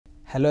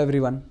Hello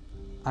everyone,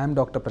 I am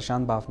Dr.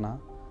 Prashant Bhavna.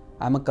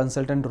 I am a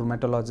consultant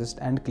rheumatologist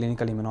and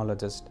clinical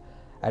immunologist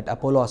at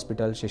Apollo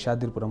Hospital,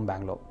 Seshadripuram,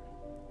 Bangalore.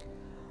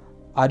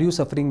 Are you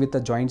suffering with a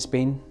joints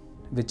pain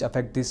which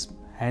affect these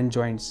hand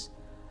joints,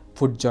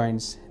 foot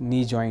joints,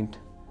 knee joint,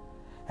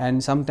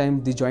 and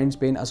sometimes the joints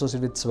pain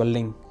associated with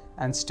swelling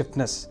and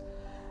stiffness?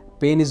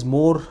 Pain is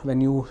more when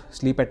you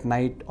sleep at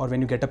night or when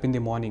you get up in the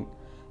morning,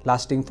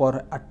 lasting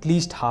for at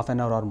least half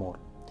an hour or more.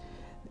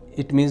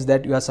 It means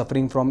that you are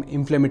suffering from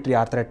inflammatory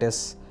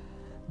arthritis.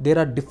 There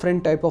are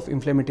different types of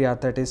inflammatory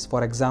arthritis.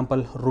 For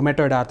example,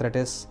 rheumatoid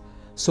arthritis,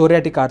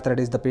 psoriatic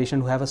arthritis, the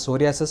patient who have a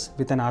psoriasis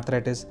with an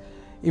arthritis,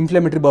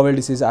 inflammatory bowel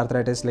disease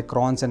arthritis like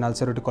Crohn's and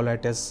ulcerative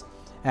colitis,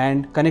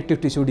 and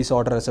connective tissue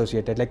disorder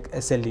associated like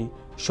SLE,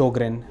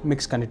 Sjogren,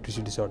 mixed connective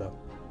tissue disorder.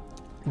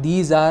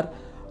 These are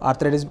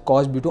arthritis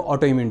caused due to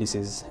autoimmune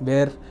disease,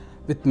 where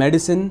with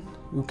medicine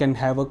you can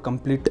have a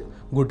complete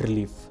good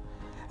relief.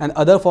 And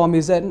other form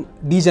is an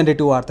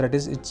degenerative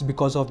arthritis. It's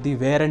because of the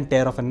wear and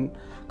tear of an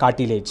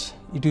cartilage.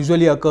 It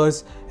usually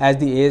occurs as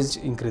the age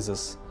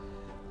increases.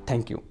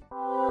 Thank you.